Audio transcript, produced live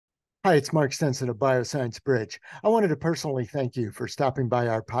Hi, it's Mark Stenson of Bioscience Bridge. I wanted to personally thank you for stopping by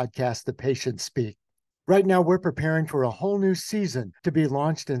our podcast, The Patient Speak. Right now, we're preparing for a whole new season to be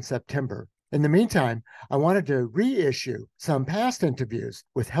launched in September. In the meantime, I wanted to reissue some past interviews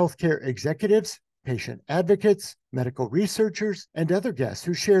with healthcare executives, patient advocates, medical researchers, and other guests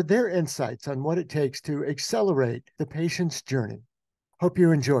who shared their insights on what it takes to accelerate the patient's journey. Hope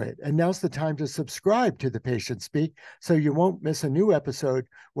you enjoy it. And now's the time to subscribe to The Patient Speak so you won't miss a new episode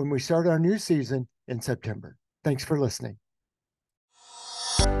when we start our new season in September. Thanks for listening.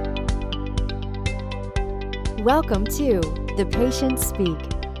 Welcome to The Patient Speak,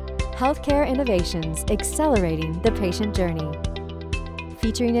 healthcare innovations accelerating the patient journey.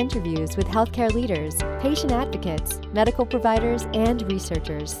 Featuring interviews with healthcare leaders, patient advocates, medical providers, and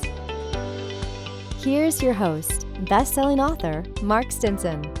researchers. Here's your host, best-selling author, Mark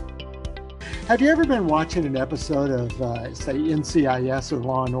Stinson. Have you ever been watching an episode of, say, NCIS or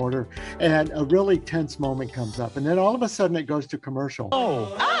Law and Order, and a really tense moment comes up, and then all of a sudden it goes to commercial?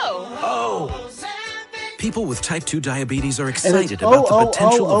 Oh! People with type 2 diabetes are excited about the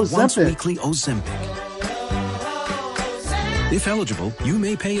potential of once-weekly Ozempic. If eligible, you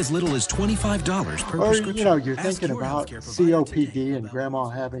may pay as little as $25 per prescription. You know, you're thinking about COPD and grandma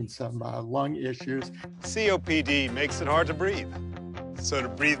having some lung issues. COPD makes it hard to breathe. So to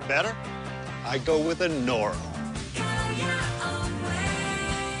breathe better, I go with a Noro.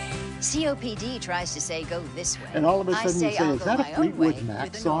 COPD tries to say go this way. And all of a sudden you say, I'll is go that a my own Fleetwood way Mac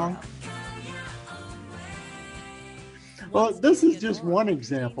with a song? Noro. Well, this is just one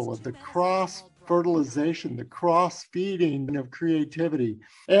example of the cross-fertilization, the cross-feeding of creativity.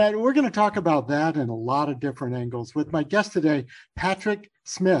 And we're going to talk about that in a lot of different angles with my guest today, Patrick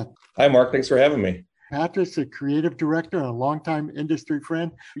Smith. Hi, Mark. Thanks for having me. Patrick's a creative director and a longtime industry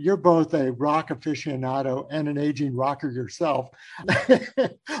friend. You're both a rock aficionado and an aging rocker yourself,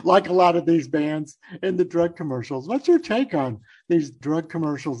 like a lot of these bands in the drug commercials. What's your take on these drug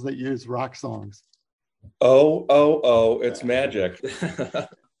commercials that use rock songs? It's magic.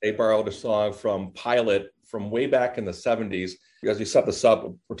 They borrowed a song from Pilot from way back in the 70s. As you set this up,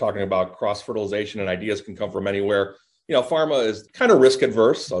 we're talking about cross-fertilization and ideas can come from anywhere. You know, pharma is kind of risk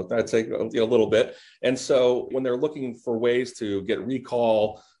adverse, so I'd say a little bit. And so when they're looking for ways to get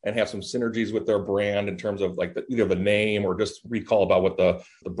recall and have some synergies with their brand in terms of like either the name or just recall about what the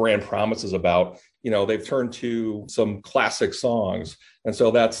brand promise is about, you know, they've turned to some classic songs. And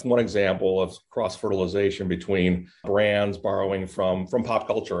so that's one example of cross-fertilization between brands borrowing from pop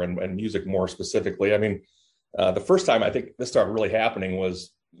culture and music more specifically. I mean, the first time I think this started really happening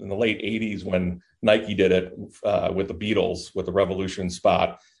was in the late 80s when Nike did it with the Beatles with the Revolution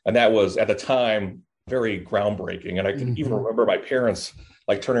spot. And that was at the time very groundbreaking. And I can even remember my parents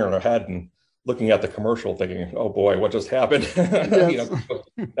like turning on their head and looking at the commercial thinking, oh boy, what just happened? Yes. You know,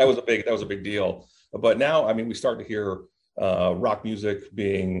 that was a big deal. But now, I mean, we start to hear rock music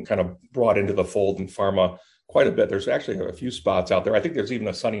being kind of brought into the fold in pharma quite a bit. There's actually a few spots out there. I think there's even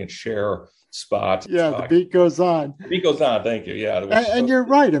a Sonny and Cher spot. Yeah, the beat goes on. The beat goes on. Thank you. Yeah. And you're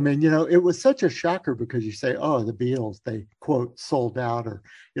right. I mean, you know, it was such a shocker because you say, oh, the Beatles, they quote sold out, or,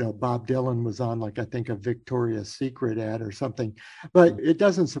 you know, Bob Dylan was on like, I think a Victoria's Secret ad or something. But it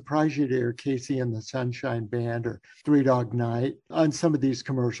doesn't surprise you to hear Casey and the Sunshine Band or Three Dog Night on some of these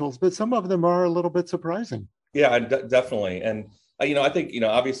commercials, but some of them are a little bit surprising. Yeah, definitely. And you know, I think, you know,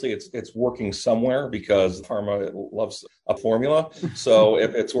 obviously it's working somewhere because pharma loves a formula. So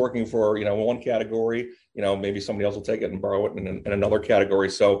if it's working for, you know, one category, you know, maybe somebody else will take it and borrow it in another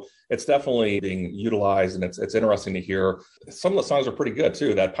category. So it's definitely being utilized, and it's interesting to hear. Some of the songs are pretty good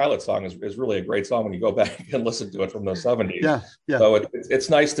too. That Pilot song is really a great song when you go back and listen to it from the 70s. Yeah. So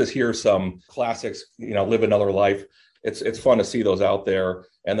it's nice to hear some classics, you know, Live Another Life. It's fun to see those out there.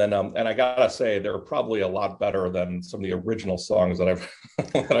 And then, and I gotta say, they're probably a lot better than some of the original songs that I've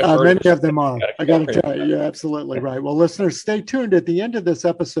heard. Many of them are. I gotta tell you, you're absolutely right. Well, listeners, stay tuned. At the end of this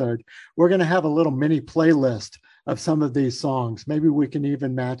episode, we're going to have a little mini playlist of some of these songs. Maybe we can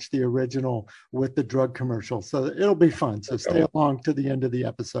even match the original with the drug commercial. So it'll be fun. So stay along to the end of the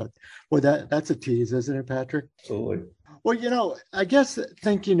episode. Well, that's a tease, isn't it, Patrick? Absolutely. Well, you know, I guess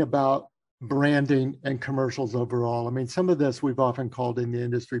thinking about branding and commercials overall. I mean, some of this we've often called in the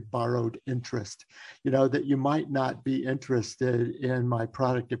industry borrowed interest, you know, that you might not be interested in my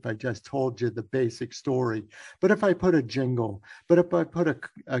product if I just told you the basic story. But if I put a jingle, but if I put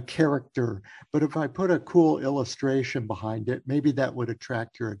a character, but if I put a cool illustration behind it, maybe that would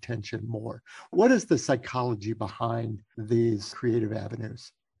attract your attention more. What is the psychology behind these creative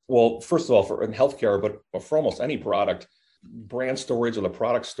avenues? Well, first of all, in healthcare, but for almost any product, brand stories or the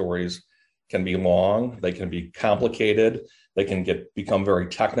product stories can be long, they can be complicated, they can become very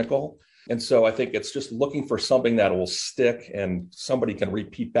technical. And so I think it's just looking for something that will stick and somebody can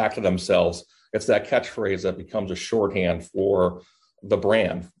repeat back to themselves. It's that catchphrase that becomes a shorthand for the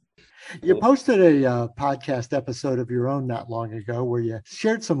brand. You posted a podcast episode of your own not long ago where you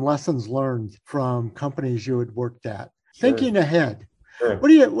shared some lessons learned from companies you had worked at. Sure. Thinking ahead, sure. What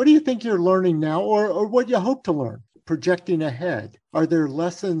do you think you're learning now, or what you hope to learn? Projecting ahead, are there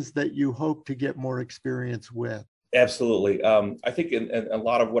lessons that you hope to get more experience with? Absolutely. I think in a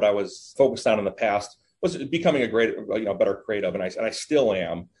lot of what I was focused on in the past was becoming a better creative, and I still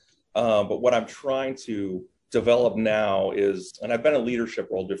am. But what I'm trying to develop now is, and I've been in a leadership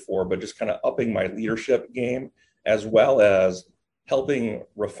role before, but just kind of upping my leadership game, as well as helping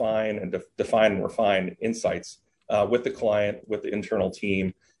refine and define and refine insights with the client, with the internal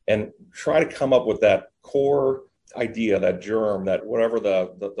team, and try to come up with that core idea, that germ, that whatever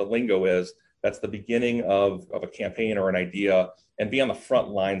the lingo is, that's the beginning of a campaign or an idea, and be on the front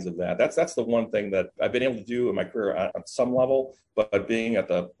lines of that. That's the one thing that I've been able to do in my career at some level, but being at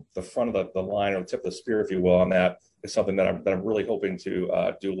the front of the line, or the tip of the spear, if you will, on that is something that I'm really hoping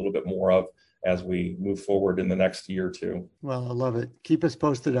to do a little bit more of as we move forward in the next year or two. Well, I love it. Keep us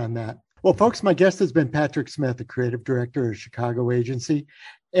posted on that. Well, folks, my guest has been Patrick Smith, the creative director of Chicago agency.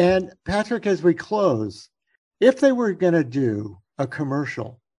 And Patrick, as we close, if they were going to do a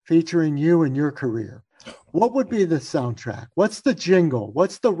commercial featuring you and your career, what would be the soundtrack? What's the jingle?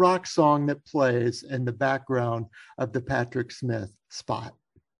 What's the rock song that plays in the background of the Patrick Smith spot?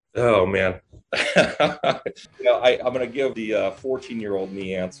 Oh, man. I'm going to give the 14-year-old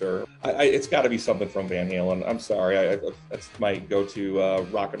me answer. It's got to be something from Van Halen. I'm sorry. That's my go-to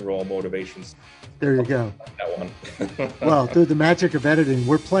rock and roll motivations. There you go. That one. Well, through the magic of editing,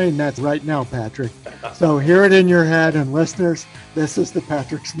 we're playing that right now, Patrick. So hear it in your head. And listeners, this is the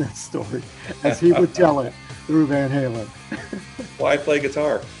Patrick Smith story, as he would tell it through Van Halen. Well, I play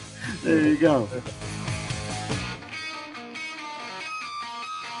guitar. There you go.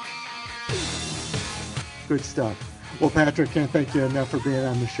 Good stuff. Well, Patrick, can't thank you enough for being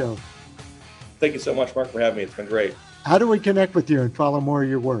on the show. Thank you so much, Mark, for having me. It's been great. How do we connect with you and follow more of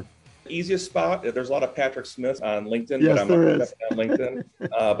your work? Easiest spot, there's a lot of Patrick Smiths on LinkedIn, yes, but I'm not on LinkedIn.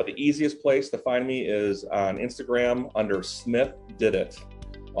 But the easiest place to find me is on Instagram under Smith Did It.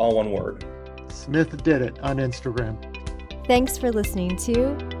 All one word. Smith Did It on Instagram. Thanks for listening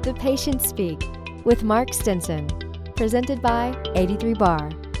to The Patient Speak with Mark Stinson, presented by 83 Bar.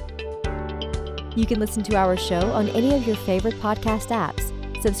 You can listen to our show on any of your favorite podcast apps.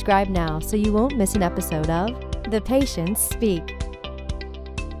 Subscribe now so you won't miss an episode of The Patient Speak.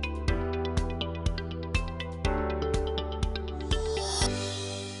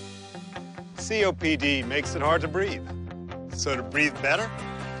 COPD makes it hard to breathe. So to breathe better,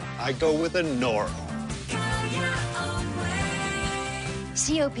 I go with a Noro.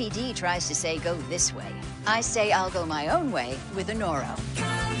 COPD tries to say go this way. I say I'll go my own way with a Noro.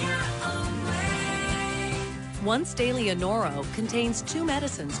 Once Daily Anoro contains two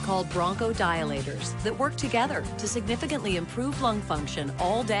medicines called bronchodilators that work together to significantly improve lung function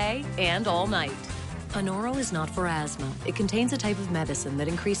all day and all night. Anoro is not for asthma. It contains a type of medicine that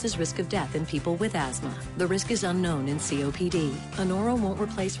increases risk of death in people with asthma. The risk is unknown in COPD. Anoro won't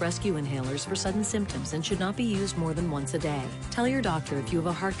replace rescue inhalers for sudden symptoms and should not be used more than once a day. Tell your doctor if you have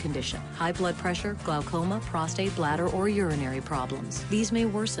a heart condition, high blood pressure, glaucoma, prostate, bladder, or urinary problems. These may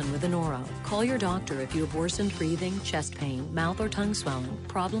worsen with Anoro. Call your doctor if you have worsened breathing, chest pain, mouth or tongue swelling,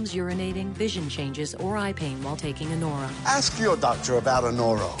 problems urinating, vision changes, or eye pain while taking Anoro. Ask your doctor about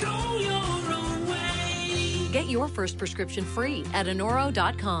Anoro. Go your own way. Get your first prescription free at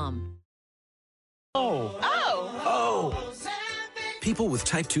Anoro.com. People with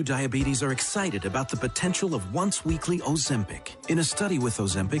type 2 diabetes are excited about the potential of once-weekly Ozempic. In a study with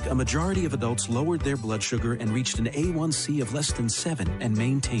Ozempic, a majority of adults lowered their blood sugar and reached an A1C of less than 7 and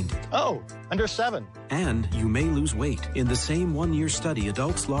maintained it. Oh, under 7. And you may lose weight. In the same one-year study,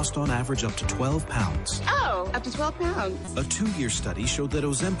 adults lost on average up to 12 pounds. Oh, up to 12 pounds. A 2-year study showed that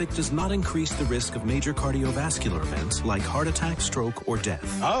Ozempic does not increase the risk of major cardiovascular events like heart attack, stroke, or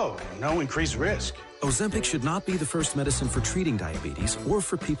death. Oh, no increased risk. Ozempic should not be the first medicine for treating diabetes or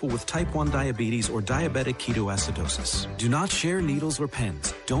for people with type 1 diabetes or diabetic ketoacidosis. Do not share needles or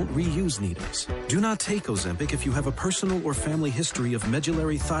pens. Don't reuse needles. Do not take Ozempic if you have a personal or family history of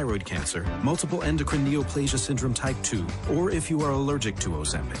medullary thyroid cancer, multiple endocrine neoplasia syndrome type 2, or if you are allergic to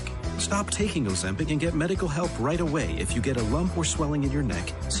Ozempic. Stop taking Ozempic and get medical help right away if you get a lump or swelling in your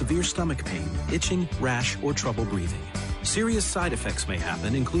neck, severe stomach pain, itching, rash, or trouble breathing. Serious side effects may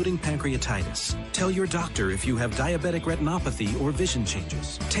happen, including pancreatitis. Tell your doctor if you have diabetic retinopathy or vision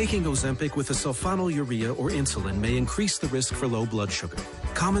changes. Taking Ozempic with a sulfonylurea or insulin may increase the risk for low blood sugar.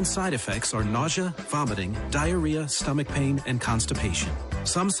 Common side effects are nausea, vomiting, diarrhea, stomach pain, and constipation.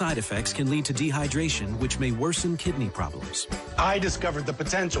 Some side effects can lead to dehydration, which may worsen kidney problems. I discovered the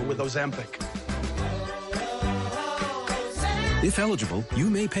potential with Ozempic. If eligible, you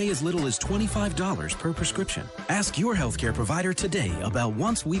may pay as little as $25 per prescription. Ask your healthcare provider today about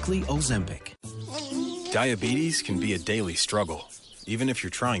once-weekly Ozempic. Diabetes can be a daily struggle, even if you're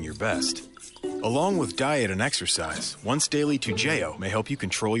trying your best. Along with diet and exercise, Once Daily 2JO may help you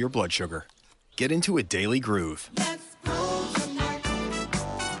control your blood sugar. Get into a daily groove.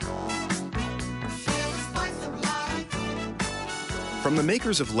 From the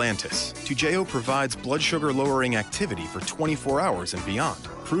makers of Lantus, 2JO provides blood sugar lowering activity for 24 hours and beyond.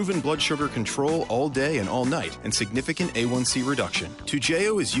 Proven blood sugar control all day and all night, and significant A1C reduction.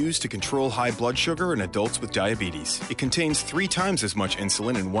 2JO is used to control high blood sugar in adults with diabetes. It contains 3 times as much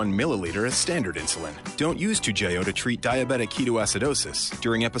insulin in 1 milliliter as standard insulin. Don't use 2JO to treat diabetic ketoacidosis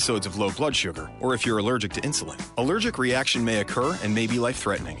during episodes of low blood sugar, or if you're allergic to insulin. Allergic reaction may occur and may be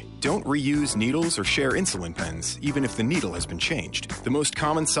life-threatening. Don't reuse needles or share insulin pens, even if the needle has been changed. The most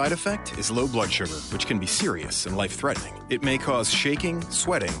common side effect is low blood sugar, which can be serious and life-threatening. It may cause shaking,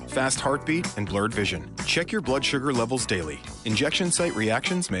 sweating, fast heartbeat, and blurred vision. Check your blood sugar levels daily. Injection site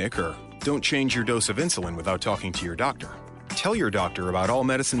reactions may occur. Don't change your dose of insulin without talking to your doctor. Tell your doctor about all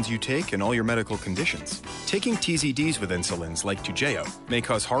medicines you take and all your medical conditions. Taking TZDs with insulins like 2JO may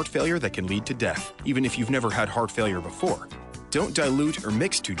cause heart failure that can lead to death, even if you've never had heart failure before. Don't dilute or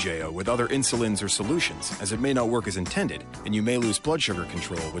mix 2JO with other insulins or solutions, as it may not work as intended, and you may lose blood sugar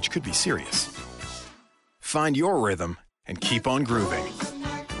control, which could be serious. Find your rhythm and keep on grooving.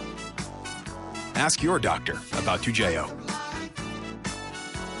 Ask your doctor about 2JO.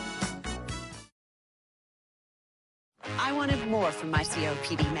 I wanted more from my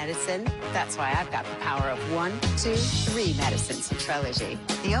COPD medicine. That's why I've got the power of 1, 2, 3 medicines in Trelegy.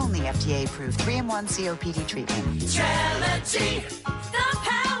 The only FDA-approved 3-in-1 COPD treatment. Trelegy, the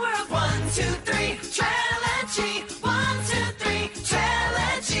power of 1, 2, 3. Trelegy, 1, 2, 3.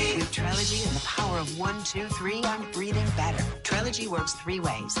 Trelegy. With Trelegy and the power of 1, 2, 3, I'm breathing better. Trelegy works 3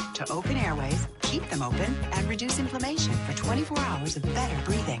 ways: to open airways, keep them open, and reduce inflammation for 24 hours of better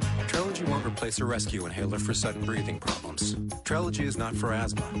breathing. Trelegy won't replace a rescue inhaler for sudden breathing problems. Trelegy is not for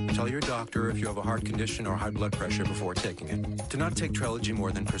asthma. Tell your doctor if you have a heart condition or high blood pressure before taking it. Do not take Trelegy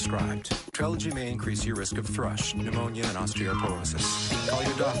more than prescribed. Trelegy may increase your risk of thrush, pneumonia, and osteoporosis. Call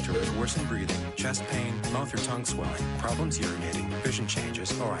your doctor if worsened breathing, chest pain, mouth or tongue swelling, problems urinating, vision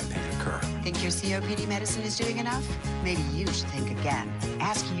changes, or eye pain occur. Think your COPD medicine is doing enough? Maybe you should think again.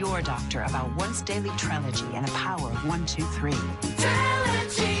 Ask your doctor about Once Daily Trelegy and the power of 1, 2, 3.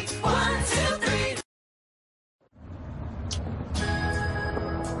 Trelegy, 1, 2, 3.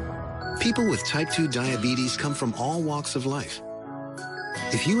 People with type 2 diabetes come from all walks of life.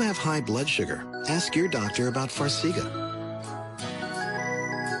 If you have high blood sugar, ask your doctor about Farxiga.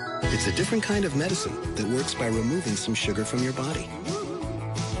 It's a different kind of medicine that works by removing some sugar from your body.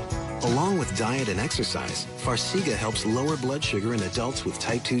 Along with diet and exercise, Farxiga helps lower blood sugar in adults with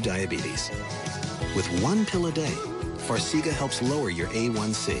type 2 diabetes. With 1 pill a day, Farxiga helps lower your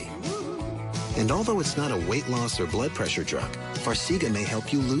A1C. And although it's not a weight loss or blood pressure drug, Farxiga may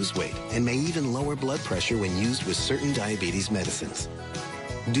help you lose weight and may even lower blood pressure when used with certain diabetes medicines.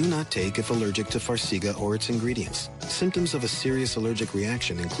 Do not take if allergic to Farxiga or its ingredients. Symptoms of a serious allergic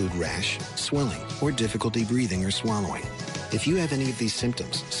reaction include rash, swelling, or difficulty breathing or swallowing. If you have any of these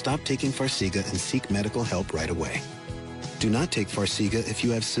symptoms, stop taking Farxiga and seek medical help right away. Do not take Farxiga if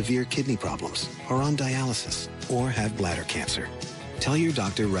you have severe kidney problems, are on dialysis, or have bladder cancer. Tell your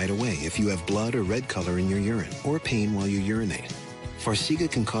doctor right away if you have blood or red color in your urine or pain while you urinate. Farxiga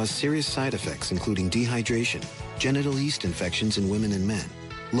can cause serious side effects including dehydration, genital yeast infections in women and men,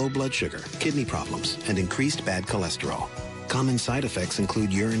 low blood sugar, kidney problems, and increased bad cholesterol. Common side effects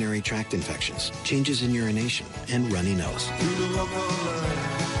include urinary tract infections, changes in urination, and runny nose.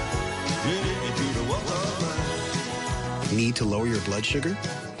 Need to lower your blood sugar?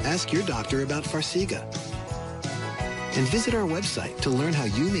 Ask your doctor about Farxiga. And visit our website to learn how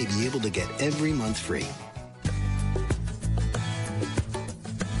you may be able to get every month free.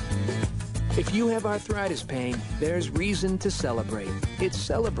 If you have arthritis pain, there's reason to celebrate. It's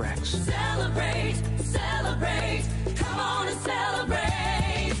Celebrex. Celebrate, celebrate, come on and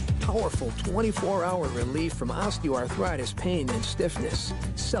celebrate. Powerful 24-hour relief from osteoarthritis pain and stiffness.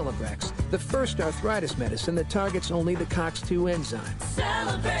 Celebrex, the first arthritis medicine that targets only the COX-2 enzyme.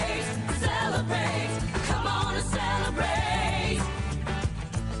 Celebrate, celebrate, come on and celebrate.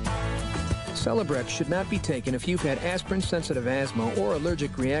 Celebrex should not be taken if you've had aspirin-sensitive asthma or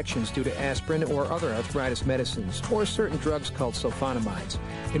allergic reactions due to aspirin or other arthritis medicines, or certain drugs called sulfonamides.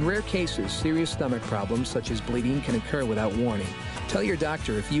 In rare cases, serious stomach problems such as bleeding can occur without warning. Tell your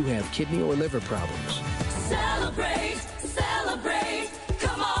doctor if you have kidney or liver problems. Celebrate, celebrate,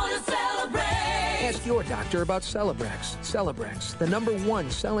 come on and celebrate. Ask your doctor about Celebrex. Celebrex, the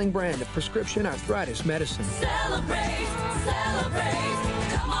 #1 selling brand of prescription arthritis medicine. Celebrate, celebrate,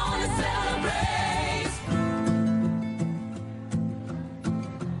 come on and celebrate.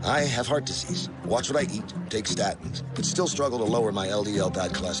 I have heart disease. Watch what I eat, take statins, but still struggle to lower my LDL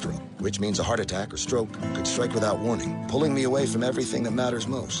bad cholesterol, which means a heart attack or stroke could strike without warning, pulling me away from everything that matters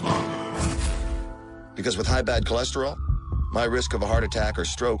most. Because with high bad cholesterol, my risk of a heart attack or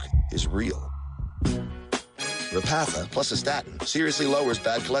stroke is real. Repatha plus a statin seriously lowers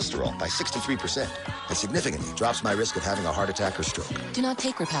bad cholesterol by 63% and significantly drops my risk of having a heart attack or stroke. Do not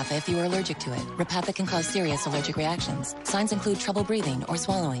take Repatha if you are allergic to it. Repatha can cause serious allergic reactions. Signs include trouble breathing or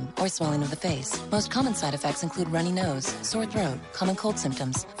swallowing of the face. Most common side effects include runny nose, sore throat, common cold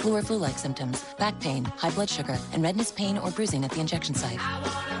symptoms, flu or flu-like symptoms, back pain, high blood sugar, and redness, pain, or bruising at the injection site.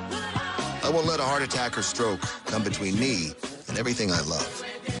 I won't let a heart attack or stroke come between me and everything I love.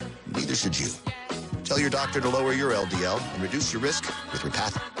 Neither should you. Tell your doctor to lower your LDL and reduce your risk with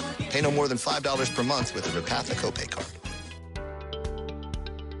Repatha. Pay no more than $5 per month with a Repatha copay card.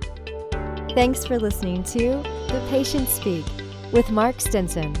 Thanks for listening to The Patient Speak with Mark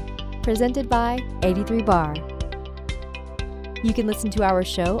Stinson, presented by 83 Bar. You can listen to our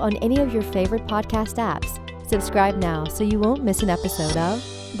show on any of your favorite podcast apps. Subscribe now so you won't miss an episode of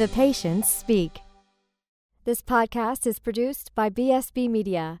The Patient Speak. This podcast is produced by BSB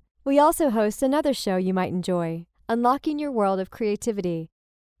Media. We also host another show you might enjoy, Unlocking Your World of Creativity.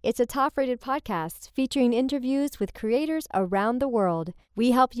 It's a top-rated podcast featuring interviews with creators around the world.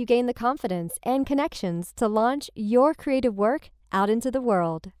 We help you gain the confidence and connections to launch your creative work out into the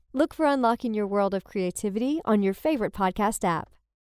world. Look for Unlocking Your World of Creativity on your favorite podcast app.